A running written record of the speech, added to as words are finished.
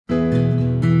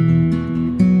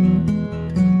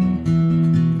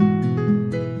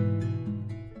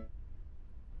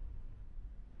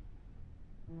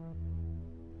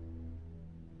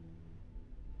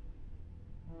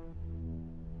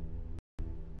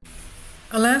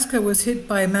Alaska was hit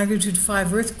by a magnitude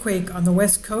 5 earthquake on the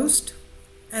west coast,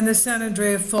 and the San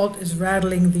Andreas Fault is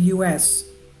rattling the U.S.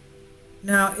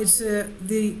 Now,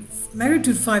 the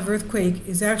magnitude 5 earthquake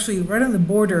is actually right on the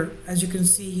border, as you can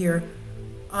see here,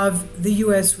 of the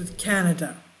U.S. with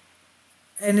Canada.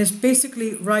 And it's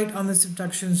basically right on the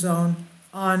subduction zone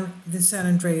on the San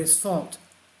Andreas Fault.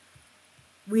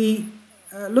 We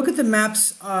look at the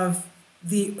maps of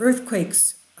the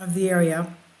earthquakes of the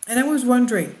area, and I was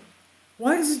wondering,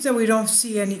 why is it that we don't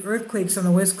see any earthquakes on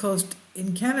the west coast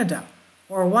in Canada?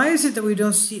 Or why is it that we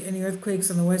don't see any earthquakes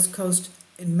on the west coast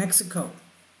in Mexico?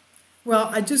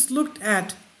 Well, I just looked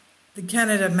at the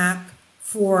Canada map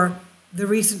for the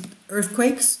recent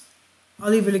earthquakes.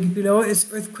 I'll leave a link below.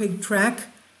 It's earthquake track.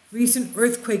 Recent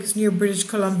earthquakes near British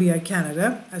Columbia,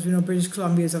 Canada. As we know, British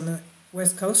Columbia is on the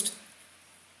west coast.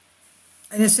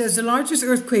 And it says the largest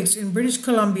earthquakes in British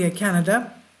Columbia,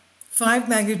 Canada, 5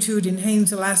 magnitude in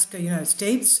Haines, Alaska, United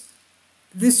States.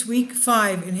 This week,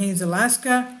 5 in Haines,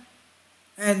 Alaska.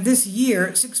 And this year,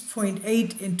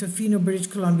 6.8 in Tofino, British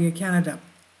Columbia, Canada.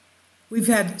 We've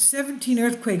had 17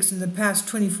 earthquakes in the past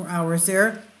 24 hours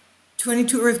there,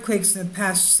 22 earthquakes in the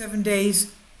past 7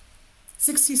 days,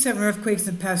 67 earthquakes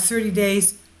in the past 30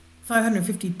 days,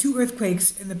 552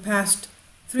 earthquakes in the past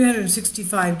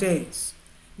 365 days.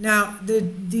 Now,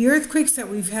 the earthquakes that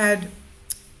we've had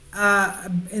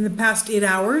in the past 8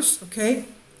 hours, okay,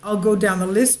 I'll go down the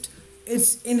list.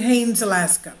 It's in Haines,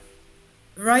 Alaska,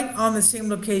 right on the same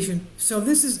location. So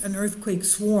this is an earthquake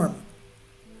swarm.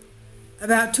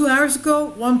 About 2 hours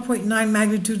ago, 1.9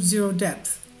 magnitude, 0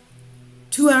 depth.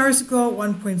 2 hours ago,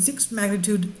 1.6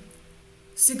 magnitude,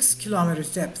 6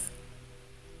 kilometers depth.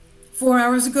 4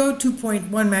 hours ago, 2.1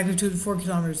 magnitude, 4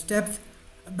 kilometers depth.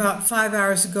 About 5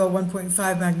 hours ago,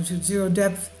 1.5 magnitude, 0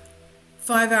 depth.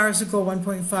 5 hours ago,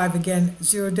 1.5 again,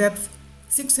 0 depth.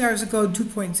 6 hours ago,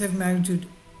 2.7 magnitude,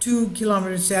 2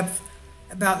 kilometers depth.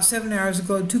 About 7 hours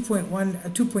ago,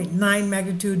 2.9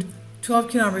 magnitude, 12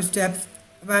 kilometers depth.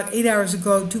 About 8 hours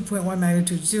ago, 2.1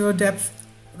 magnitude, 0 depth.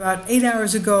 About 8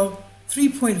 hours ago,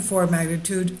 3.4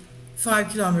 magnitude, 5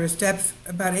 kilometers depth.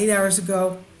 About 8 hours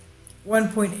ago,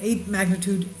 1.8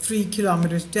 magnitude, 3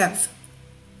 kilometers depth.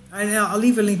 And I'll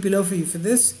leave a link below for you for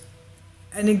this.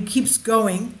 And it keeps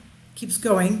going.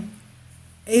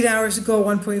 8 hours ago,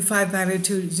 1.5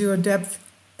 magnitude, 0 depth.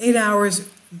 8 hours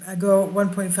ago,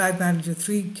 1.5 magnitude,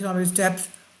 3 kilometers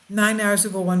depth. 9 hours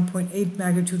ago, 1.8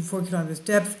 magnitude, 4 kilometers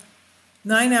depth.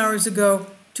 9 hours ago,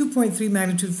 2.3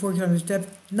 magnitude, 4 kilometers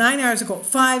depth. 9 hours ago,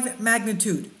 5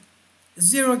 magnitude,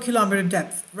 0 kilometer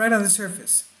depth, right on the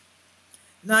surface.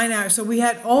 9 hours. So we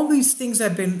had all these things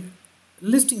I've been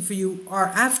listing for you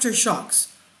are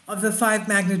aftershocks of the 5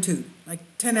 magnitude, like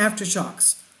 10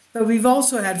 aftershocks. But we've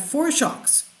also had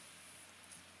foreshocks.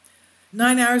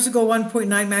 9 hours ago, 1.9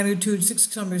 magnitude, 6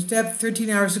 kilometers depth. 13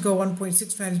 hours ago,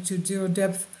 1.6 magnitude, 0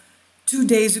 depth. 2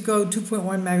 days ago,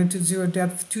 2.1 magnitude, 0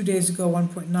 depth. 2 days ago,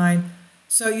 1.9.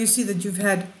 So you see that you've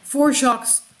had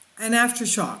foreshocks and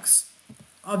aftershocks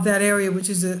of that area, which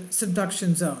is a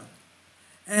subduction zone.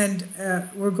 And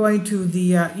we're going to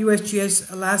the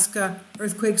USGS Alaska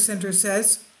Earthquake Center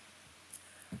says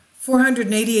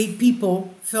 488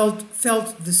 people felt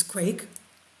this quake,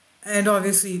 and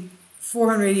obviously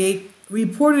 488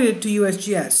 reported it to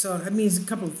USGS. So that means a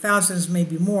couple of thousands,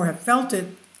 maybe more, have felt it,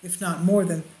 if not more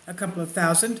than a couple of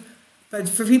thousand. But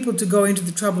for people to go into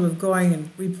the trouble of going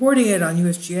and reporting it on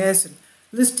USGS and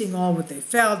listing all what they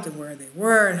felt and where they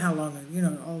were and how long,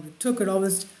 all it took and all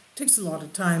this takes a lot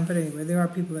of time. But anyway, there are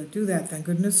people that do that, thank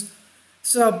goodness.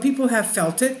 So people have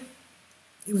felt it.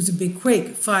 It was a big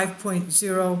quake,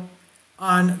 5.0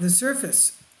 on the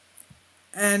surface.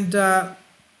 And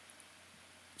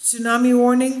tsunami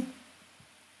warning.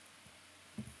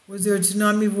 Was there a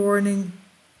tsunami warning?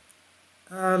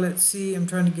 Let's see, I'm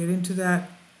trying to get into that.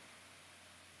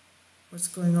 What's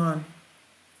going on?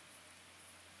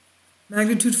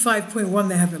 Magnitude 5.1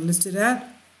 they have it listed at.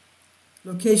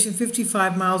 Location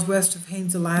 55 miles west of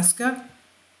Haines, Alaska.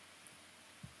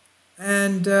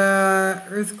 And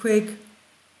earthquake.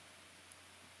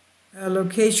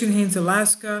 Location Haines,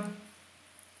 Alaska.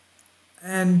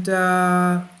 And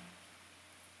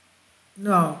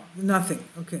no, nothing.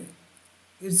 Okay.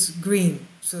 It's green,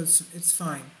 so it's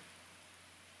fine.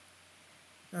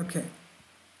 Okay.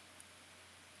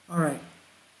 All right.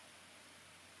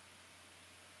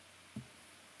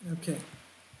 Okay.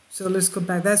 So let's go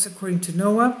back. That's according to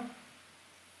NOAA.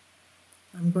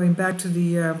 I'm going back to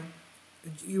the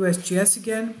USGS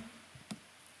again.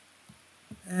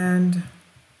 And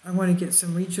I want to get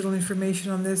some regional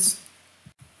information on this.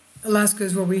 Alaska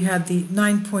is where we had the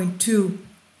 9.2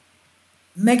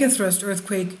 megathrust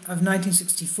earthquake of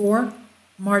 1964.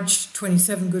 March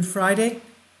 27, Good Friday.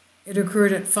 It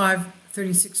occurred at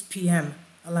 5:36 p.m.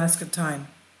 Alaska time.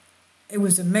 It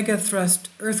was a megathrust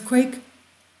earthquake,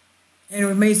 and it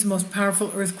remains the most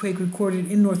powerful earthquake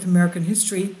recorded in North American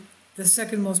history, the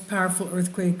second most powerful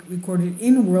earthquake recorded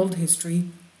in world history.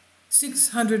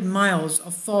 600 miles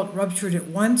of fault ruptured at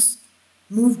once,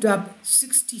 moved up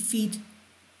 60 feet,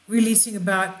 releasing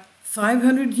about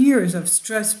 500 years of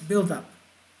stress buildup.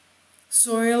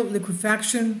 Soil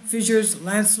liquefaction, fissures,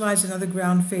 landslides, and other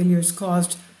ground failures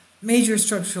caused major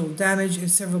structural damage in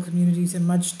several communities and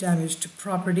much damage to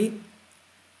property.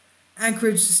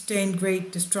 Anchorage sustained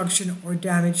great destruction or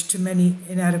damage to many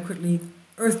inadequately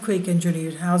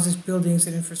earthquake-engineered houses, buildings,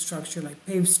 and infrastructure like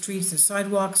paved streets and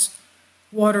sidewalks,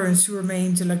 water and sewer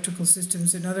mains, electrical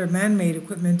systems, and other man-made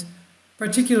equipment,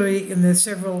 particularly in the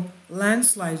several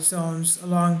landslide zones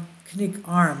along Knik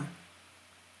Arm,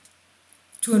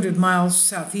 200 miles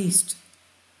southeast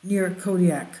near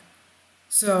Kodiak.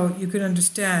 So you can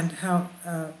understand how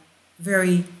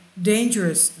very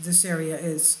dangerous this area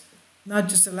is. Not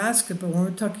just Alaska, but when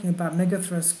we're talking about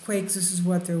megathrust quakes, this is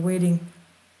what they're waiting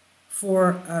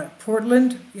for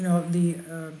Portland, you know, the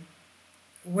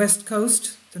west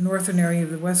coast, the northern area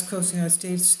of the west coast of the United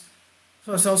States,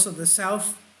 plus also the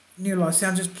south near Los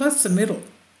Angeles, plus the middle.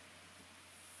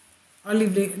 I'll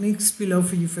leave links below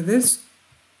for you for this,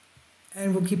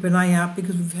 and we'll keep an eye out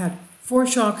because we've had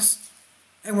foreshocks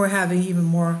and we're having even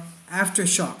more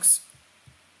aftershocks.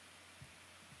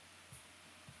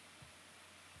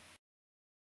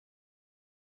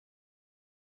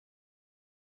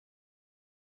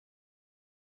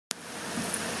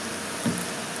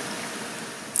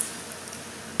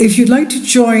 If you'd like to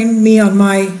join me on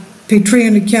my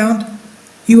Patreon account,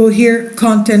 you will hear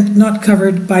content not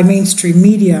covered by mainstream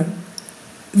media.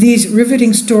 These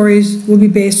riveting stories will be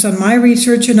based on my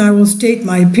research, and I will state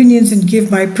my opinions and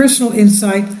give my personal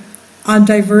insight on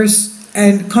diverse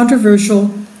and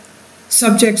controversial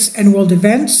subjects and world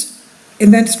events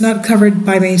not covered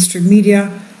by mainstream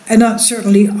media, and not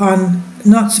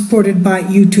supported by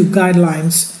YouTube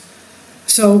guidelines.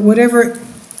 So whatever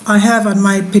I have on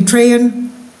my Patreon,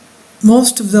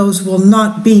 most of those will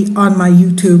not be on my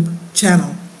YouTube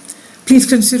channel. Please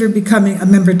consider becoming a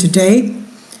member today.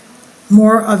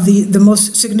 More of the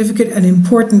most significant and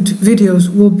important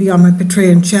videos will be on my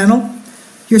Patreon channel.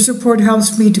 Your support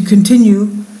helps me to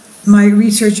continue my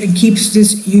research and keeps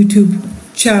this YouTube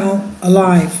channel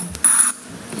alive.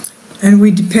 And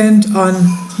we depend on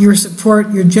your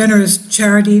support, your generous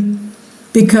charity,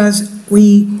 because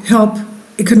we help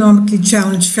economically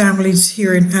challenged families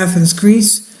here in Athens,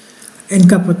 Greece, in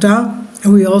Kapota,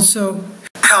 and we also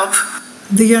help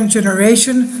the young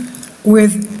generation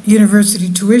with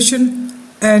university tuition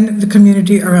and the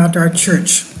community around our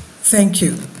church. Thank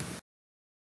you.